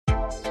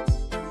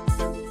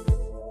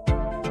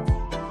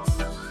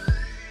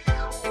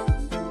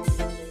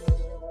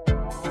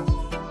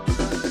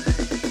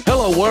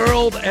Hello,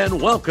 world, and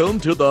welcome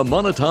to the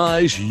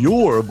Monetize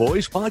Your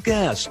Voice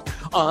podcast.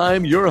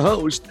 I'm your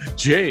host,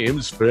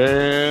 James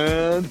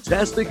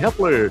Fantastic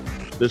Hepler.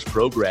 This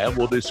program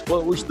will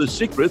disclose the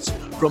secrets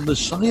from the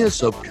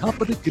science of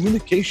competent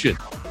communication.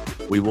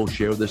 We will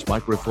share this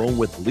microphone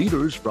with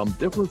leaders from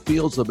different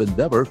fields of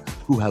endeavor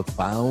who have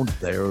found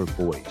their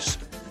voice.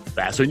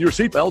 Fasten your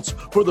seatbelts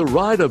for the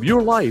ride of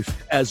your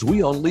life as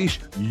we unleash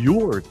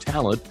your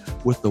talent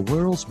with the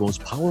world's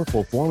most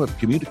powerful form of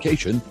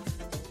communication,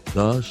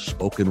 the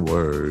spoken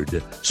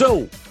word.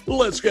 So,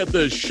 let's get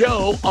this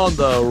show on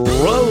the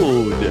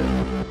road.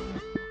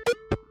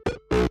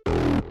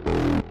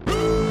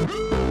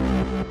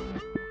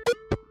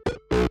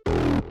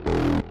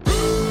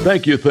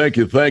 Thank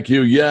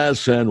you.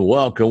 Yes, and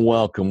welcome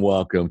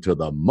to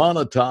the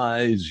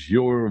Monetize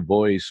Your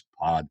Voice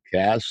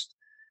podcast.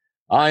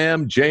 I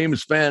am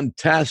James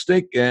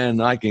Fantastic,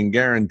 and I can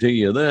guarantee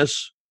you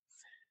this.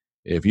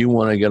 If you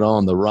want to get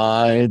on the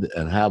ride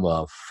and have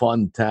a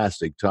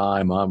fantastic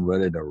time, I'm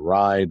ready to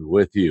ride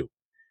with you.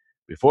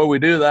 Before we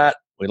do that,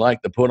 we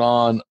like to put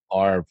on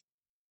our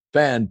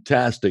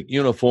fantastic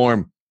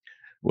uniform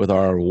with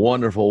our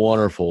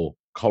wonderful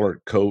colored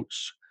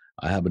coats.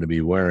 I happen to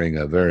be wearing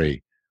a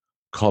very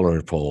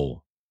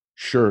colorful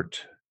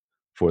shirt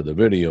for the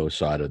video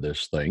side of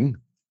this thing.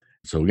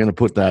 So we're going to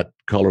put that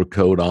color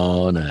coat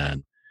on,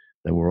 and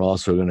then we're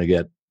also going to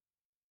get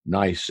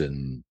nice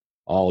and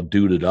all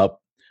duded up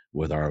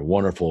with our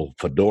wonderful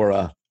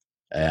fedora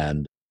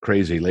and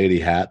crazy lady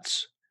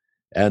hats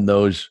and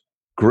those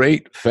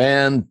great,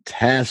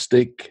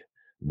 fantastic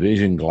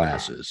vision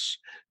glasses,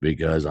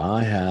 because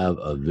I have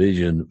a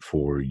vision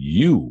for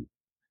you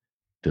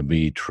to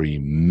be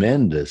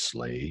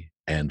tremendously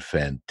and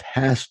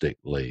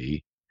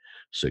fantastically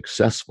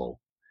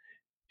successful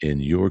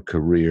in your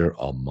career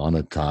of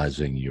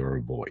monetizing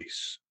your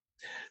voice.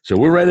 So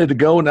we're ready to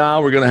go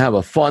now. We're going to have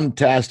a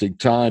fantastic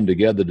time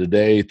together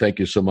today. Thank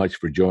you so much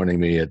for joining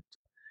me. It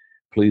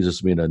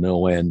pleases me to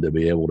no end to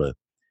be able to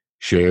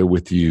share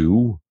with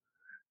you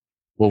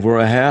over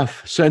a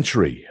half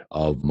century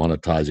of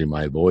monetizing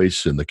my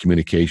voice in the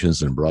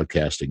communications and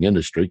broadcasting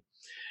industry.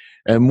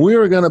 And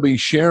we're going to be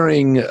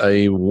sharing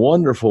a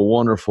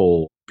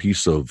wonderful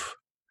piece of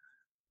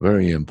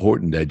very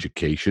important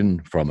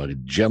education from a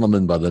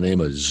gentleman by the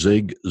name of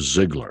Zig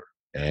Ziglar.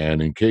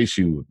 And in case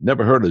you've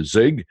never heard of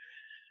Zig,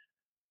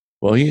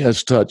 well, he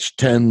has touched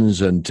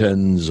tens and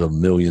tens of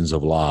millions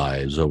of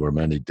lives over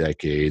many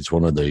decades.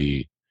 One of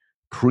the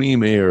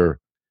premier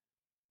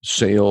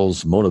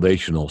sales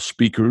motivational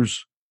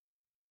speakers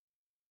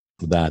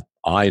that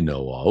I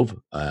know of,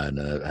 and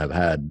have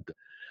had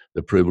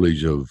the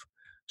privilege of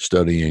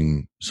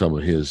studying some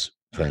of his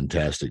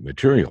fantastic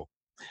material.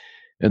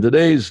 And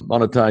today's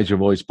Monetize Your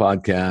Voice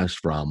podcast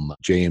from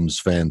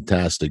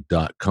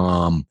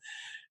jamesfantastic.com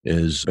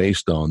is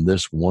based on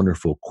this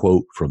wonderful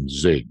quote from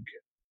Zig.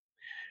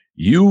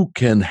 You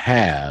can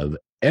have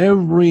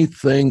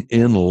everything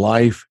in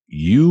life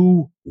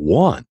you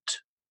want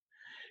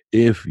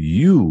if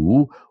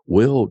you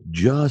will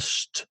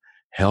just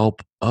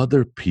help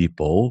other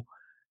people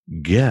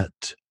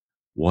get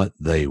what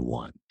they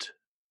want.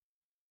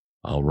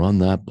 I'll run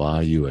that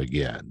by you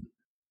again.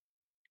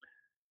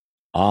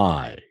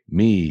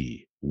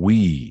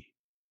 We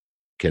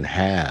can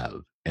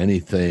have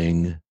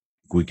anything,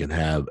 we can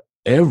have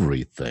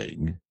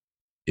everything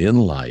in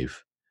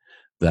life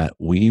that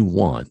we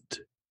want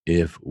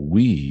if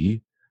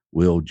we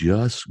will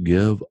just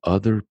give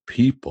other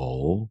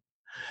people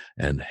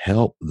and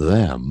help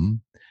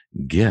them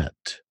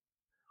get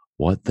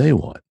what they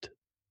want.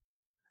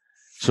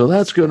 So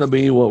that's going to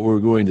be what we're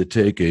going to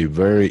take a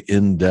very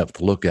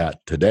in-depth look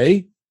at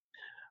today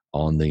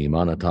on the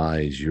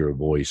Monetize Your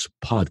Voice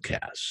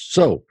podcast.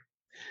 So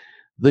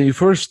the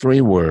first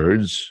three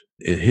words,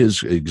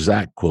 his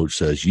exact quote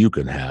says, you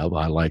can have.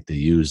 I like to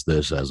use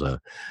this as a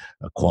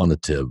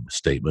quantitative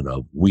statement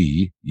of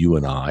we, you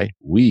and I,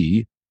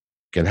 we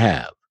can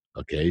have.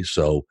 Okay,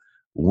 so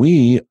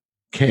we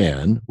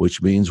can,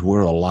 which means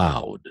we're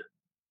allowed.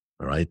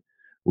 All right,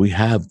 we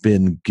have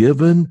been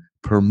given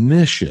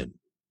permission.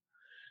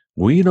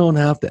 We don't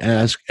have to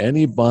ask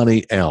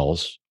anybody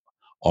else,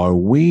 are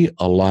we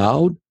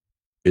allowed?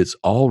 It's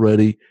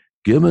already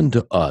given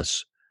to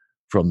us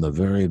from the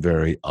very,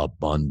 very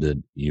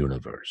abundant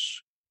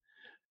universe.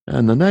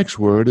 And the next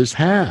word is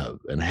have.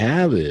 And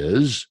have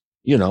is,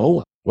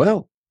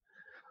 well,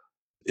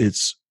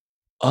 it's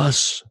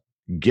us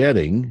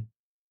getting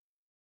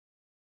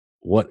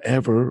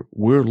whatever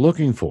we're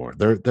looking for.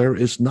 There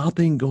is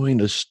nothing going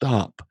to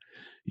stop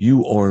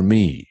you or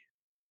me.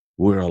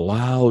 We're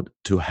allowed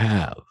to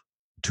have,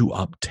 to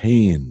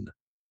obtain,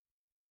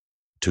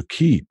 to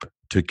keep,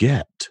 to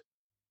get.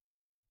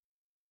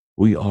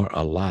 We are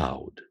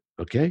allowed,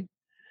 okay?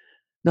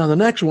 Now, the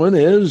next one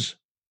is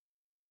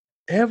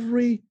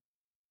everything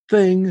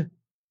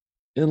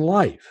in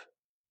life.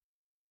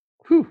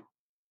 Whew.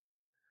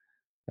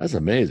 That's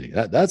amazing.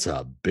 That's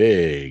a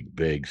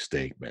big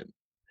statement.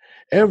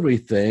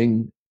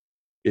 Everything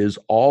is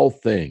all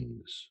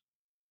things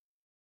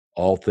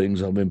of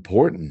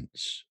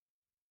importance,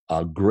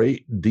 a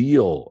great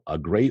deal, a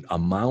great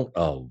amount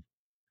of,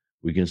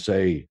 we can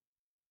say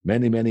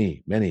many,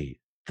 many, many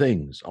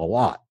things, a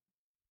lot.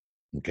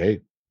 Okay.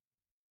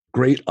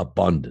 Great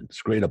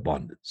abundance, great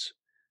abundance.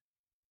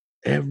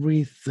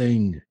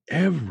 Everything,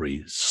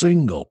 every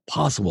single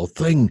possible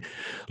thing.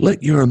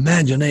 Let your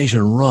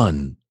imagination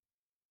run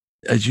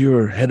as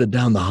you're headed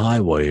down the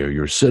highway or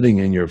you're sitting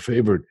in your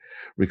favorite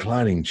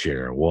reclining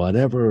chair,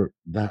 whatever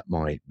that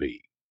might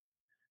be.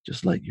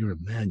 Just let your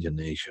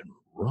imagination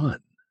run.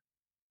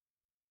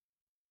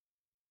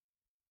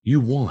 You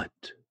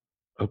want,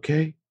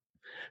 okay?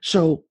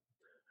 So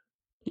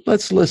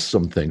let's list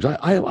some things.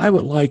 I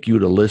would like you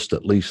to list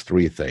at least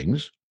three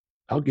things.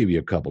 I'll give you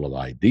a couple of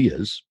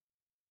ideas.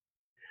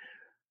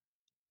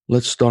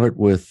 Let's start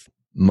with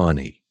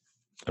money,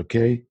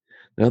 okay?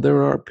 Now,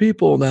 there are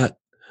people that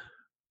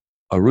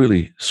are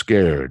really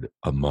scared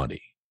of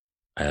money,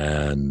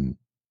 and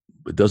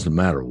it doesn't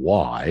matter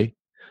why.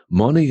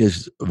 Money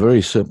is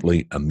very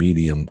simply a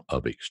medium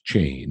of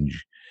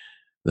exchange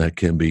that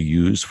can be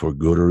used for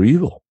good or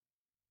evil.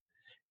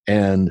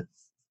 And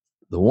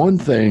the one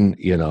thing,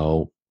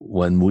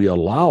 when we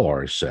allow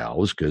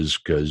ourselves,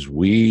 because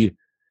we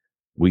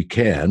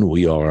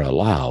are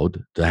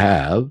allowed to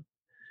have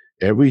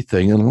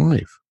everything in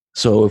life.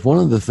 So if one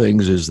of the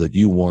things is that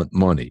you want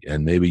money,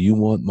 and maybe you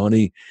want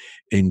money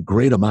in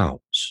great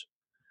amounts,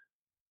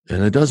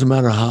 and it doesn't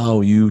matter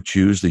how you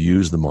choose to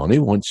use the money,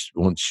 once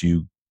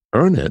you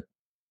earn it,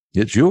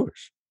 it's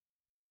yours.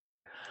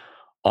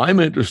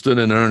 I'm interested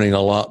in earning a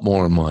lot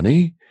more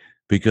money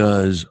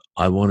because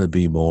I want to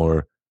be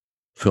more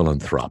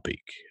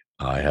philanthropic.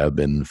 I have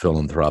been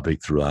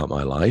philanthropic throughout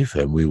my life,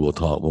 and we will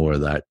talk more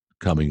of that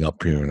coming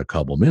up here in a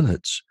couple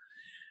minutes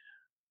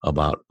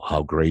about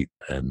how great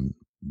and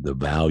the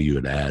value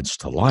it adds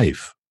to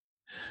life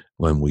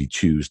when we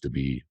choose to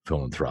be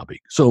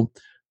philanthropic. So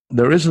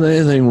there isn't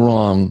anything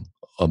wrong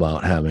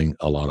about having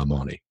a lot of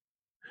money.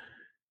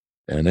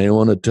 And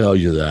anyone that tells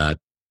you that,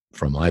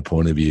 from my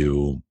point of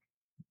view,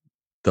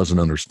 doesn't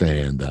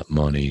understand that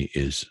money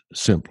is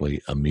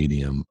simply a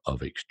medium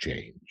of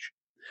exchange.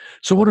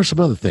 So, what are some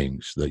other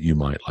things that you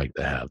might like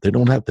to have? They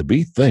don't have to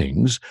be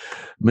things.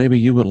 Maybe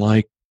you would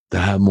like to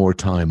have more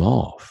time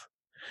off.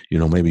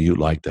 Maybe you'd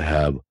like to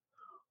have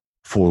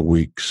 4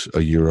 weeks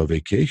a year of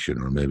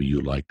vacation, or maybe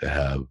you'd like to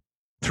have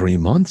 3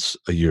 months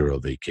a year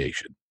of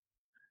vacation.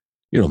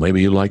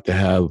 Maybe you'd like to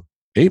have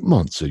 8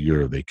 months a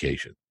year of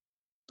vacation.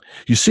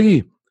 You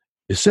see,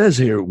 it says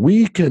here,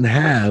 we can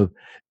have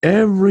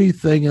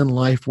everything in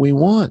life we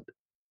want.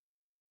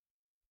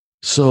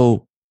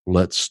 So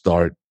let's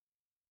start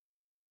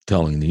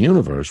telling the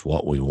universe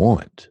what we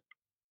want.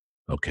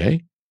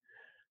 Okay?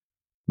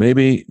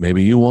 Maybe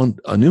you want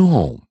a new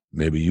home.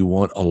 Maybe you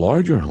want a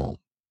larger home.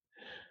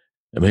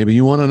 And maybe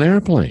you want an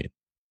airplane.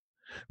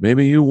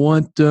 Maybe you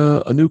want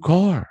a new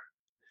car.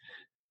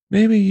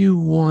 Maybe you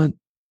want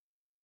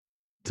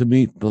to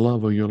meet the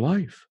love of your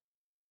life.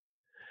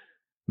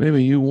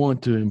 Maybe you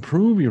want to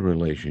improve your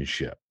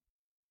relationship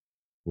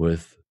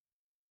with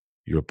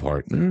your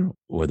partner,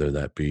 whether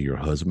that be your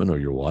husband or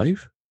your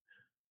wife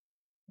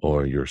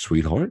or your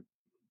sweetheart.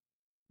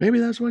 Maybe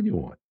that's what you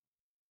want.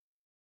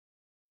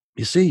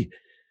 You see,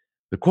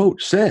 the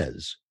quote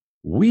says,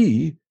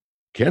 we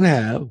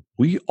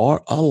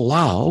are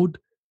allowed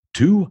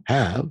to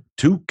have,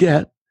 to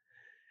get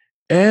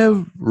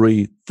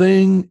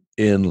everything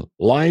in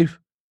life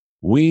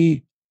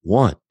we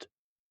want.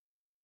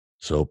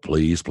 So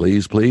please,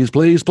 please, please,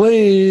 please,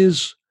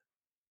 please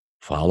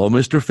follow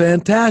Mr.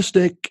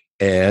 Fantastic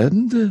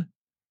and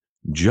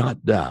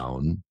jot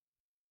down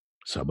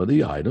some of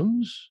the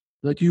items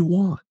that you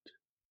want.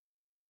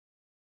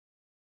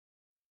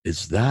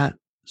 It's that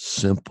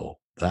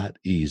simple, that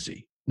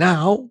easy.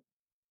 Now,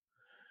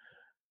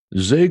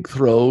 Zig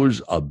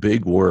throws a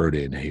big word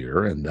in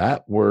here, and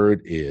that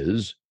word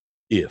is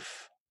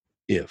if.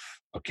 If.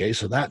 Okay,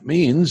 so that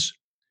means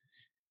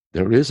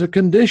there is a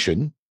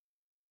condition.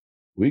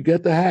 We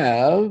get to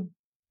have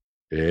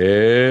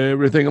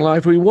everything in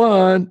life we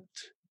want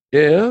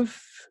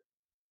if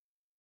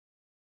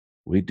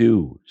we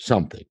do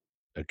something.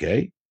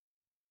 Okay?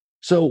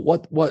 So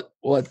what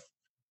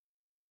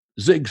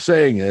Zig's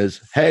saying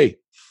is, hey,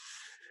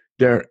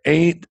 there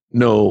ain't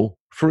no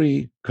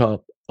free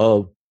cup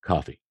of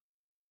coffee.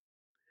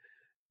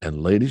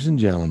 And ladies and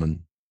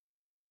gentlemen,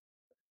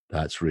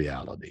 that's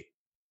reality.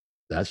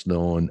 That's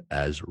known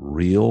as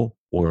Real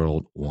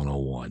World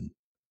 101.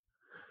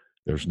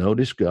 There's no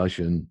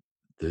discussion.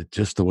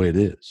 Just the way it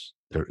is.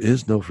 There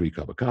is no free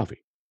cup of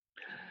coffee.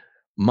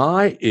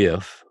 My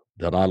if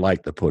that I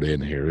like to put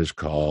in here is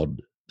called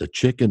the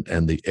chicken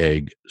and the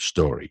egg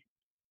story.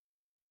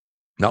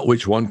 Not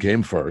which one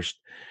came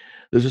first.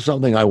 This is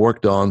something I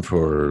worked on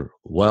for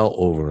well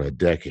over a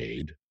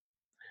decade,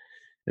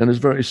 and it's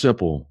very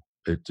simple.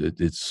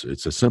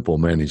 It's a simple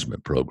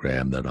management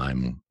program that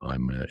I'm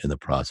in the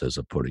process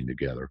of putting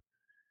together.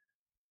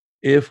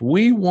 If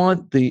we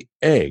want the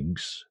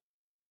eggs,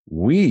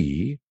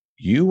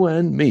 you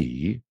and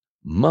me,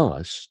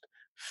 must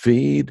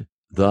feed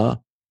the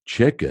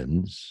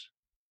chickens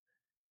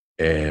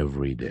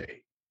every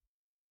day.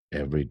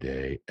 every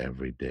day,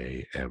 every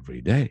day,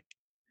 every day.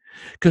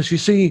 Because you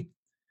see,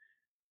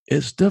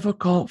 it's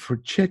difficult for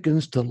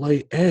chickens to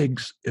lay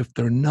eggs if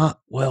they're not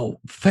well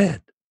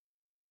fed.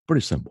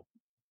 Pretty simple.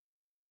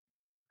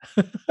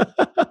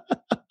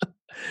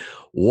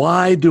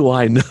 Why do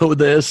I know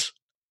this?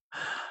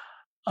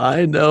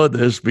 I know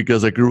this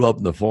because I grew up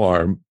in the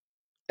farm,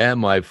 and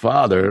my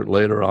father,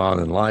 later on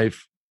in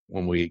life,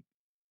 when we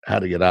had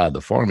to get out of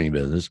the farming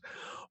business,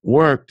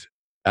 worked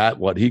at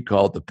what he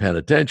called the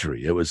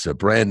penitentiary. It was a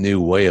brand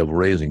new way of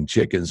raising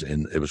chickens,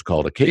 and it was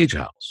called a cage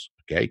house.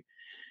 Okay.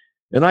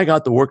 And I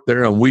got to work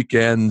there on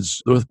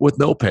weekends with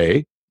no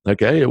pay.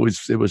 Okay. It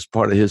was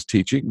part of his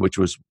teaching, which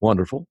was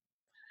wonderful.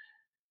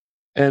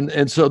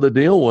 And so the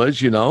deal was,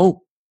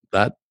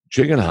 that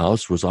chicken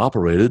house was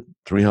operated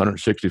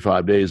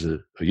 365 days a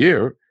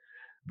year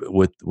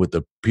with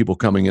the people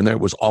coming in there. It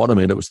was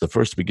automated. It was the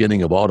first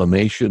beginning of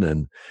automation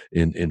and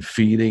in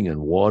feeding and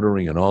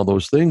watering and all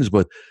those things.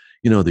 But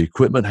the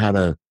equipment had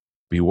to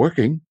be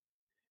working,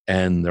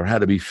 and there had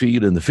to be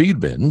feed in the feed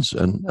bins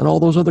and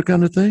all those other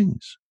kind of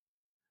things.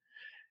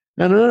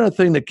 And another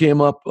thing that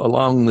came up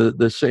along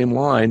the same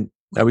line,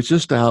 I was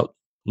just out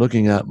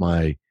looking at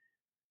my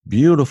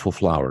beautiful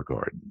flower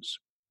gardens.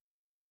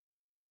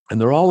 And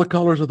they're all the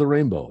colors of the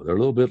rainbow. They're a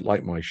little bit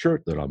like my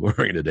shirt that I'm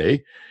wearing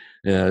today.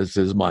 This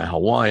is my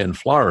Hawaiian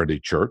Florida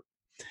shirt.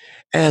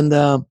 And,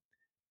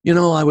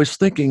 I was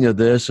thinking of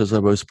this as I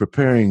was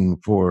preparing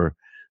for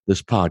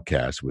this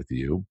podcast with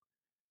you.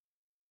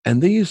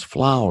 And these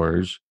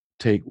flowers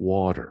take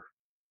water.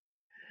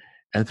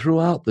 And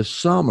throughout the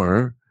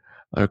summer,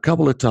 a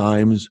couple of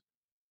times,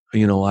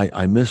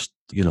 I missed,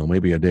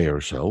 maybe a day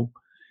or so,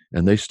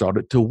 and they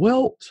started to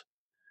wilt.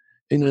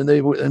 And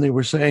they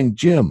were saying,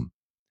 Jim,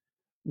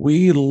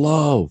 we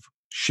love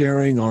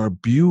sharing our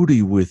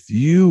beauty with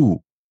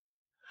you.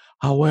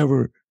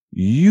 However,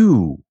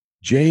 you,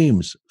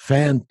 James,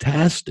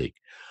 fantastic,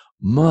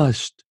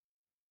 must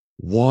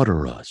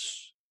water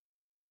us.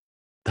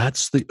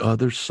 That's the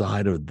other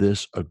side of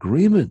this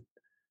agreement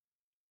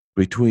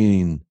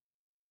between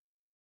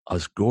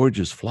us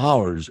gorgeous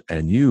flowers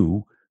and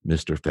you,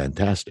 Mr.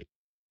 Fantastic.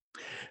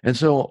 And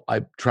so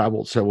I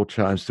traveled several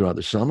times throughout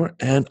the summer,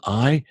 and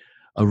I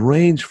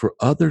arranged for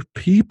other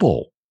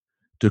people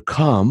to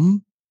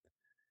come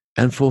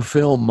and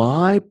fulfill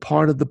my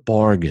part of the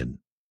bargain.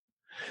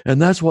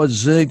 And that's what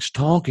Zig's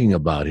talking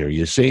about here.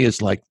 You see,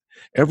 it's like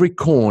every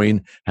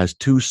coin has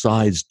two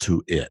sides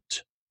to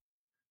it.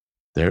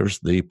 There's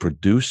the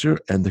producer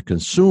and the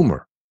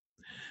consumer.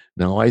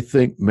 Now, I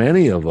think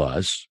many of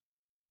us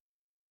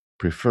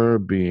prefer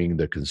being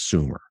the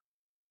consumer.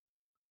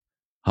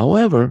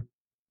 However,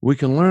 we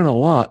can learn a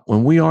lot.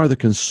 When we are the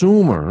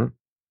consumer,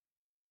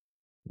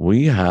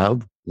 we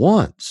have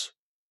wants.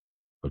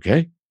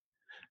 Okay?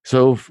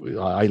 So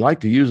I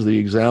like to use the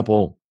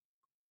example,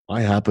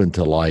 I happen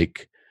to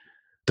like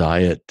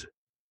Diet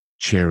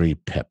Cherry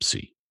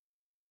Pepsi.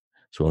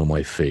 It's one of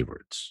my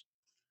favorites.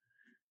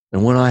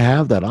 And when I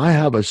have that, I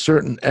have a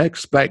certain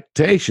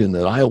expectation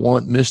that I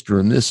want Mr.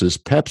 and Mrs.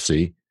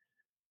 Pepsi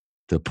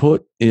to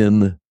put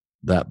in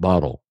that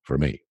bottle for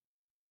me.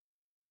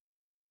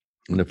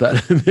 And if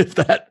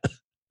that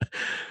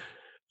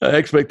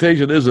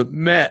expectation isn't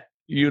met,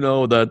 you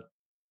know that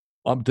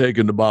I'm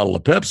taking the bottle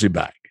of Pepsi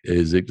back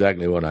is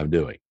exactly what I'm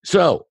doing.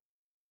 So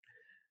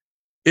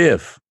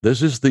if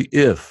this is the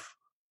if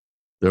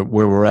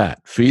where we're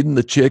at, feeding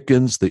the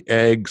chickens, the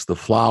eggs, the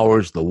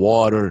flowers, the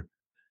water,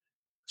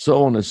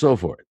 so on and so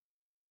forth.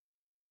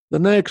 The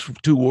next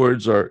two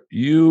words are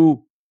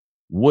you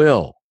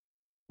will.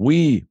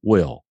 We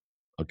will.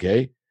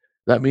 Okay?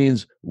 That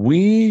means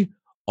we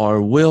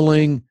are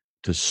willing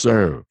to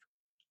serve.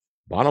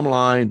 Bottom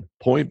line,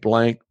 point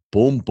blank,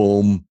 boom,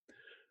 boom.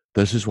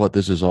 This is what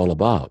this is all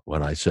about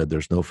when I said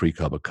there's no free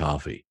cup of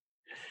coffee.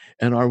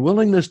 And our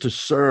willingness to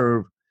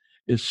serve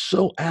is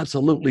so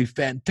absolutely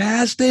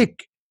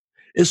fantastic.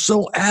 It's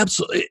so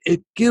absolutely,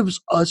 it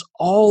gives us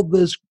all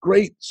this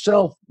great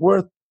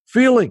self-worth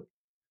feeling.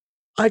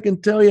 I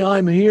can tell you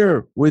I'm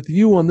here with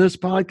you on this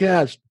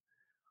podcast.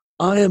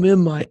 I am in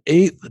my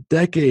 8th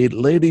decade,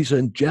 ladies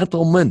and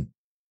gentlemen.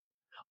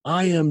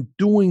 I am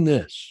doing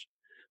this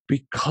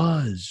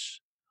because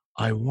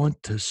I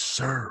want to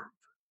serve.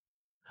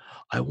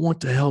 I want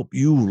to help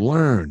you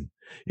learn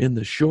in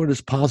the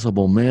shortest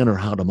possible manner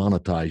how to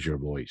monetize your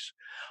voice,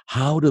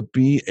 how to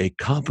be a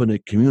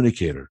confident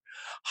communicator,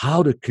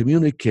 how to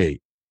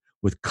communicate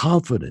with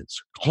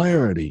confidence,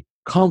 clarity,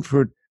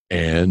 comfort,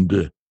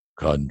 and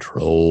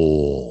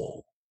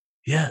control.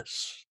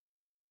 Yes.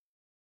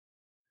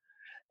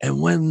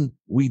 And when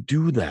we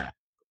do that,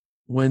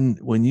 when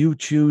you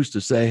choose to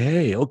say,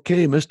 hey,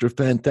 okay, Mr.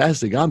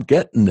 Fantastic, I'm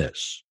getting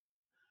this.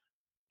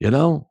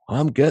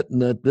 I'm getting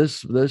that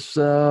this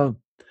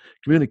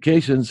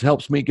communications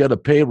helps me get a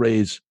pay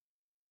raise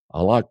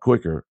a lot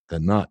quicker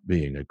than not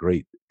being a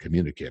great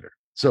communicator.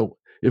 So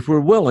if we're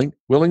willing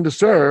to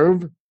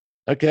serve,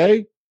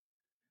 okay,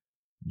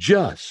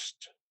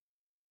 just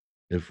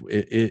if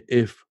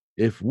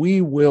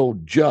we will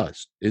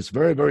just, it's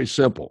very, very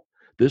simple.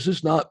 This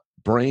is not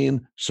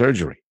brain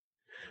surgery.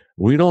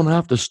 We don't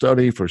have to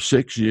study for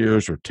 6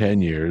 years or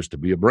 10 years to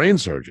be a brain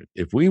surgeon.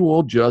 If we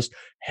will just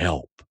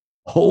help,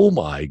 oh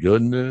my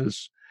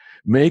goodness,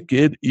 make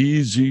it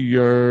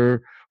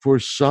easier for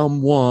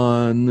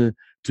someone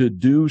to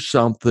do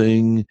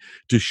something,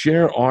 to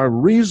share our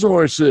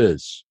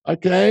resources,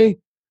 okay,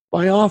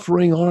 by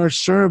offering our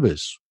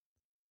service.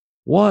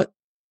 What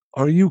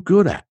are you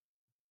good at?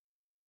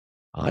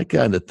 I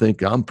kind of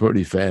think I'm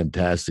pretty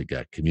fantastic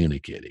at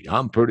communicating.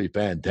 I'm pretty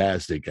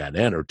fantastic at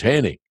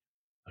entertaining,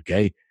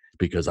 okay?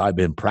 Because I've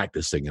been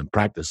practicing and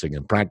practicing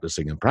and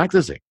practicing and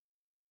practicing.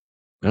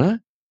 Huh?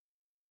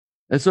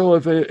 And so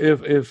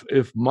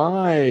if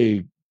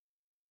my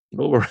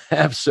over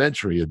half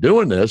century of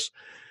doing this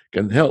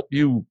can help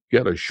you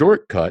get a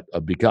shortcut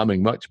of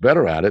becoming much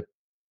better at it,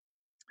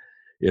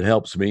 it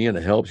helps me and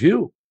it helps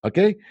you.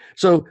 Okay.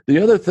 So the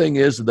other thing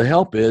is the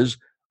help is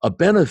a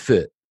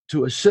benefit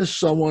to assist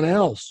someone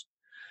else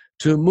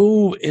to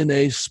move in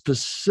a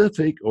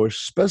specific or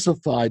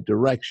specified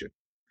direction.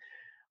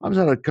 I was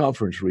at a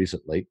conference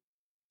recently,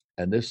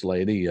 and this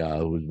lady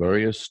who was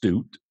very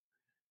astute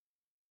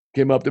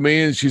came up to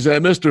me and she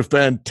said, "Mr.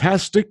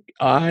 Fantastic,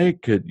 I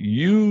could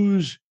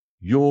use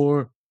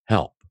your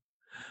help."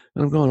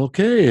 And I'm going,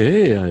 "Okay,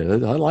 hey,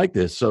 I like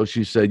this." So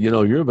she said,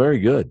 "You're very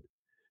good.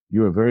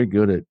 You are very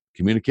good at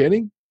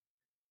communicating.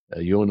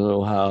 You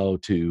know how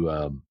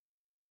to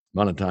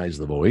monetize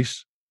the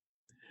voice.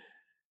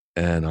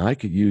 And I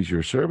could use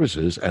your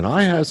services. And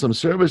I have some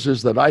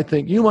services that I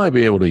think you might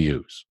be able to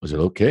use." I said,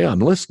 "Okay, I'm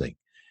listening."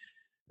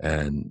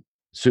 And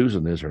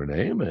Susan is her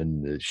name.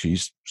 And she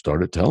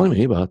started telling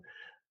me about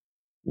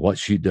what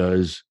she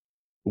does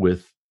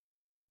with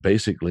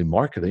basically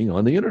marketing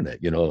on the internet,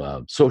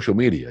 social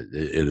media.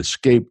 It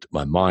escaped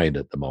my mind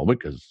at the moment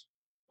because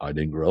I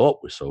didn't grow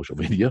up with social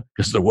media,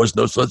 because there was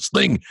no such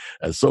thing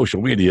as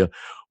social media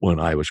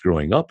when I was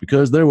growing up,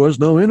 because there was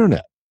no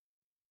internet.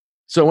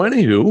 So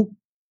anywho,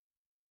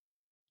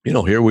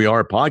 here we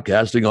are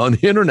podcasting on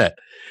the internet.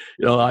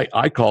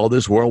 I call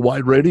this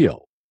worldwide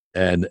radio,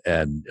 and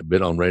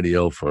been on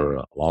radio for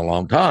a long,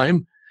 long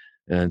time.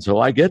 And so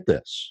I get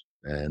this,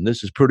 and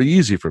this is pretty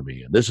easy for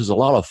me. And this is a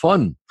lot of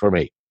fun for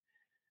me.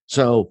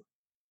 So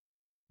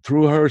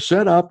through her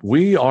setup,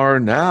 we are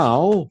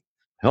now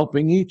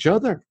helping each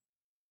other.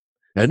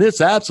 And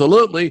it's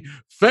absolutely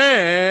fantastic.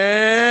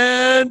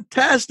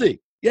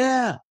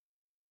 Yeah.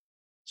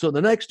 So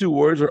the next two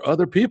words are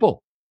other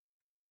people.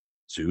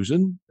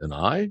 Susan and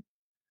I,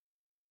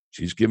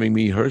 she's giving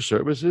me her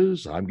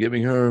services. I'm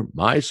giving her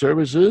my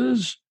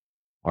services,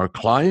 our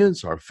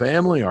clients, our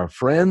family, our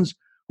friends,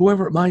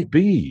 whoever it might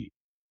be.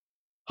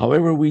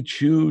 However we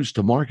choose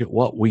to market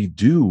what we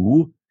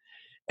do.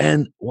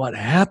 And what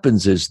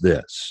happens is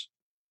this.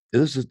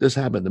 This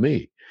happened to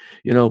me.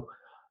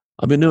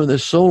 I've been doing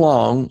this so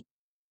long,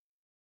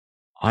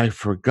 I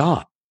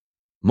forgot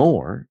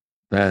more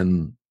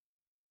than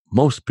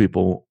most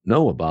people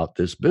know about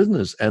this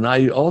business. And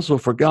I also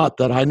forgot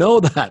that I know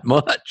that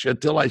much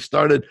until I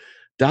started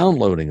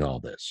downloading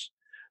all this.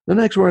 The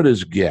next word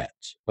is get,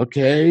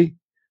 okay?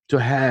 To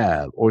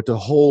have or to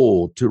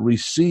hold, to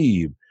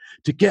receive,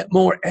 to get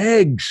more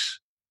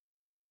eggs.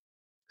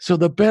 So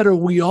the better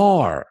we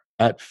are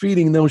at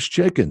feeding those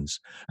chickens,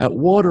 at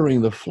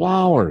watering the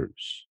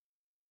flowers,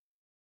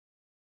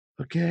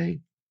 okay?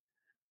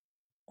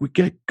 We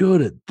get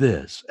good at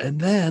this. And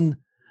then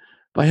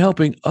by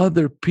helping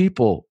other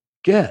people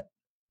get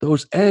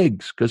those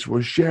eggs, because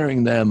we're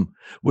sharing them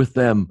with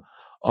them,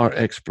 our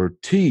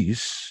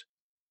expertise.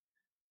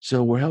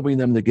 So we're helping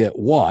them to get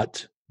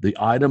what? The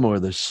item or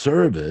the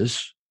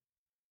service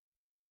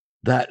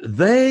that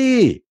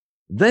they,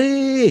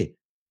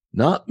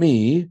 not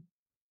me,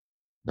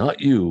 not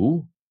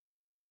you,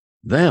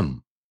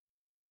 them.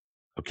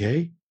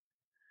 Okay?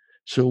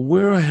 So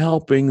we're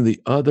helping the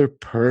other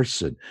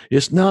person.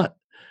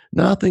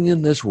 Nothing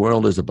in this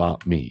world is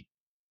about me.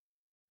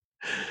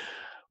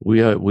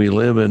 We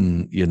live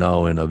in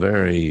a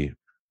very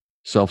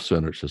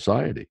self-centered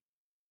society.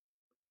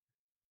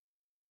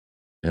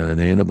 And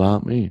it ain't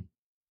about me.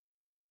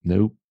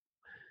 Nope.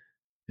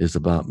 It's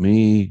about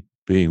me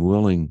being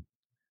willing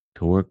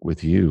to work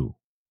with you,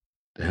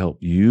 to help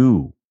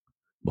you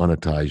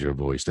monetize your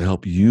voice, to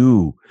help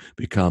you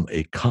become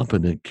a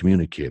competent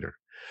communicator,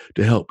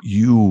 to help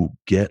you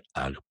get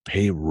a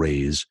pay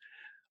raise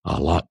a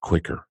lot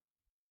quicker,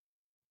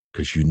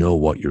 because you know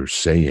what you're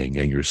saying,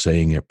 and you're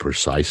saying it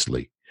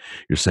precisely.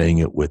 You're saying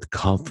it with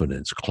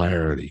confidence,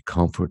 clarity,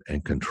 comfort,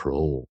 and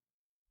control.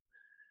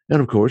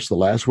 And of course, the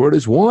last word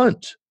is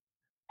want.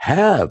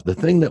 Have the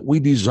thing that we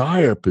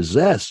desire,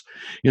 possess.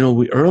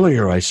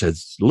 Earlier I said,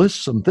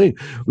 list some things.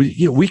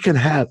 We can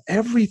have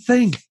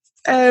everything,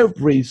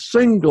 every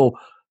single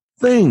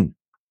thing,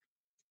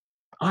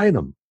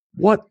 item,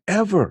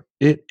 whatever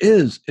it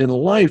is in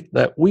life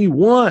that we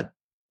want.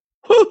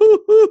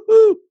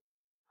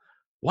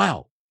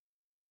 Wow.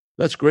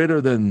 That's greater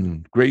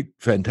than great,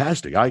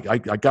 fantastic. I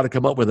got to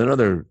come up with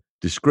another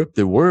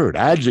descriptive word,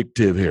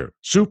 adjective here.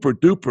 Super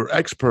duper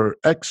expert,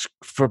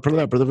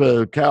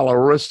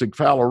 caloristic,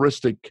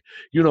 phaloristic.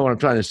 You know what I'm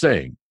trying to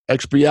say.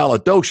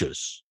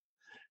 Expialidocious.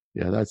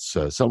 Yeah, that's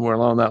somewhere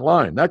along that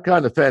line. That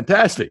kind of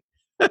fantastic.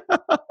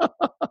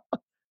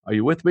 Are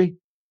you with me?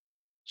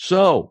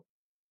 So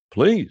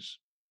please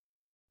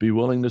be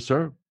willing to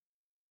serve.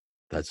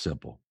 That's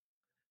simple.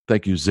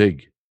 Thank you,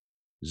 Zig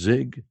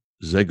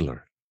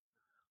Ziglar.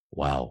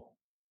 Wow.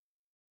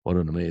 What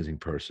an amazing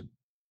person.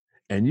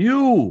 And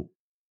you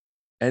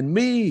and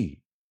me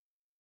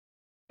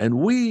and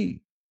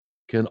we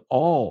can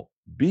all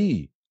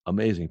be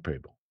amazing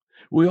people.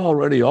 We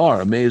already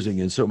are amazing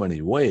in so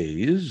many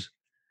ways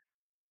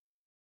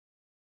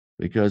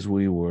because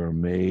we were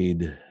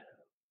made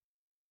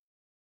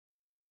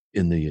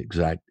in the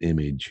exact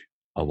image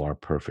of our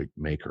perfect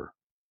maker.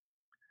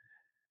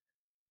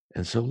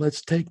 And so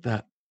let's take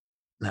that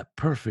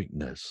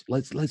perfectness.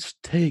 Let's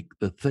take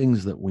the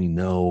things that we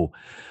know.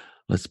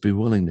 Let's be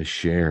willing to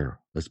share.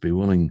 Let's be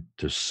willing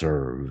to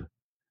serve.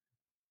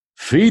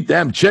 Feed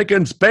them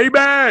chickens,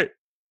 baby.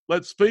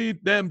 Let's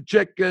feed them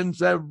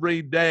chickens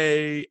every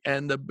day.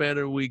 And the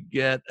better we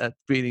get at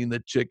feeding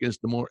the chickens,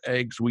 the more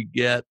eggs we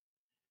get.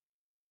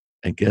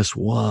 And guess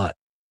what?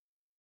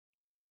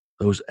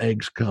 Those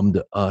eggs come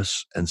to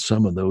us, and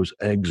some of those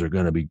eggs are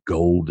going to be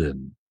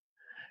golden.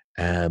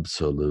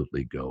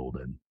 Absolutely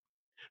golden.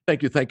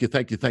 Thank you, thank you,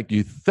 thank you, thank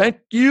you, thank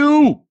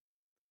you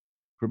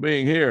for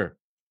being here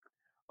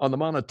on the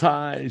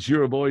Monetize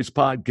Your Voice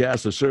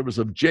podcast, a service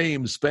of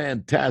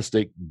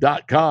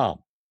JamesFantastic.com.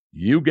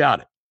 You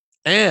got it.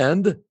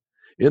 And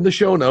in the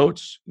show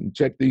notes, you can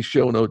check these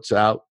show notes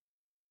out.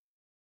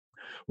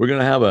 We're going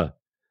to have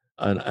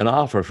an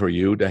offer for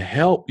you to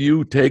help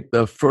you take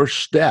the first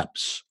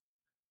steps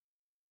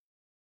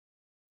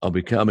of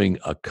becoming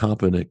a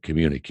competent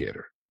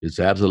communicator. It's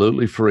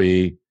absolutely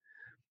free.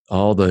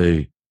 All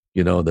the,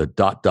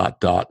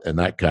 the ... and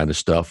that kind of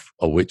stuff,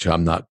 of which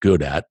I'm not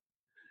good at,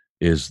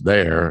 is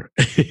there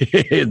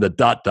in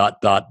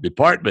the ...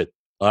 department.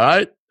 All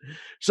right.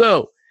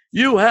 So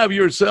you have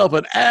yourself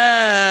an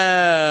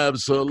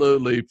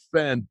absolutely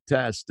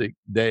fantastic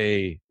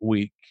day,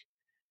 week,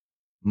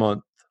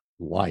 month,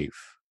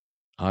 life.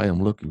 I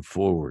am looking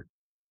forward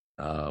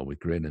with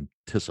great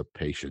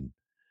anticipation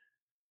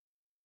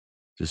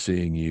to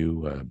seeing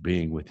you,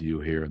 being with you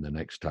here in the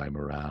next time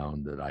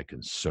around, that I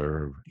can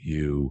serve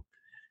you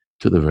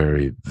to the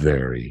very,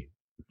 very,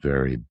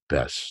 very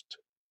best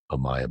of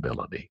my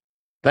ability.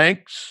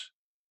 Thanks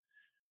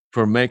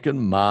for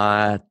making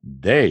my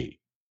day.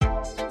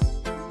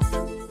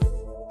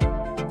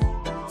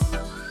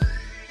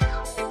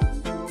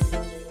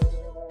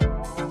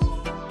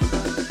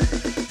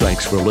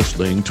 Thanks for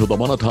listening to the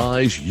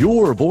Monetize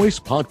Your Voice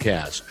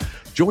podcast.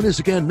 Join us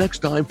again next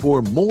time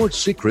for more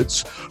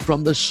secrets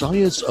from the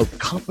science of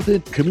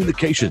competent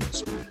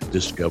communications.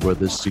 Discover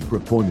the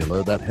secret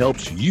formula that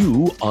helps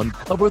you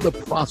uncover the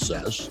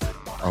process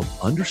of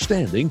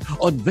understanding,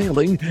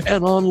 unveiling,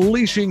 and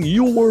unleashing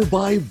your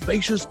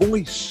vivacious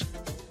voice.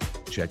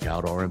 Check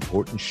out our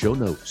important show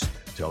notes.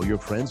 Tell your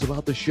friends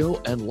about the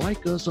show and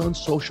like us on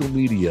social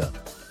media.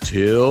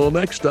 Till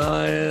next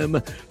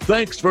time,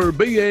 thanks for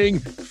being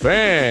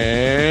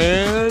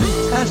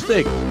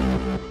fantastic.